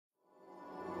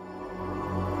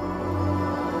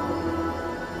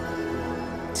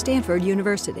Stanford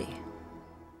University.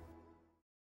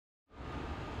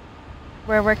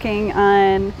 We're working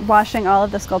on washing all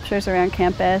of the sculptures around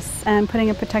campus and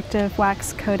putting a protective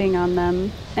wax coating on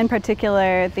them. In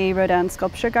particular, the Rodin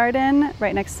Sculpture Garden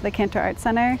right next to the Cantor Arts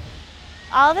Center.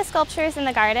 All the sculptures in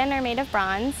the garden are made of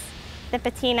bronze. The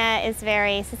patina is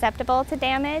very susceptible to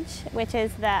damage, which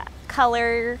is the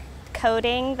color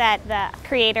coating that the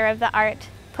creator of the art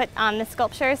put on the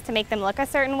sculptures to make them look a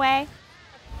certain way.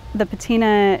 The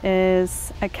patina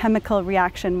is a chemical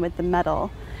reaction with the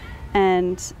metal,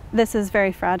 and this is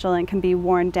very fragile and can be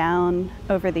worn down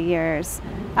over the years.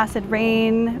 Acid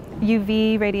rain,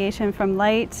 UV radiation from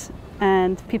light,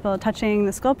 and people touching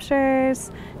the sculptures.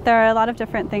 There are a lot of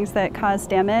different things that cause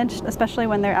damage, especially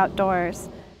when they're outdoors.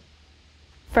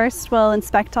 First, we'll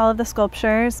inspect all of the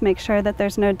sculptures, make sure that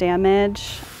there's no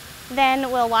damage.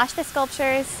 Then we'll wash the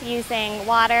sculptures using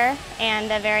water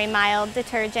and a very mild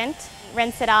detergent.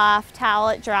 Rinse it off, towel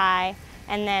it dry,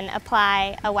 and then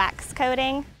apply a wax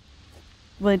coating.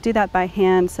 We'll do that by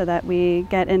hand so that we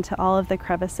get into all of the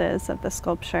crevices of the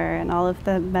sculpture and all of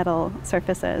the metal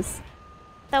surfaces.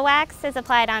 The wax is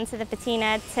applied onto the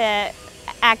patina to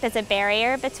act as a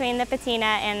barrier between the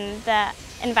patina and the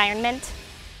environment,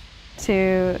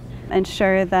 to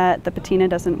ensure that the patina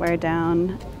doesn't wear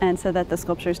down and so that the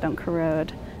sculptures don't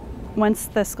corrode. Once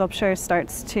the sculpture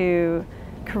starts to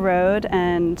corrode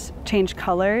and change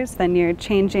colors, then you're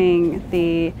changing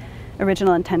the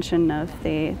original intention of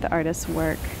the artist's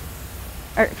work.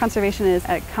 Art conservation is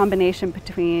a combination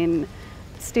between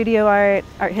studio art,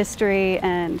 art history,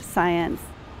 and science.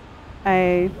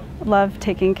 I love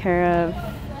taking care of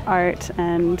art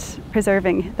and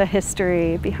preserving the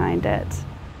history behind it.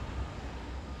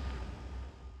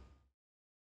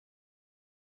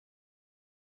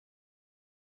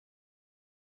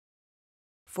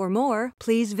 For more,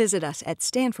 please visit us at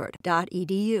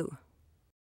stanford.edu.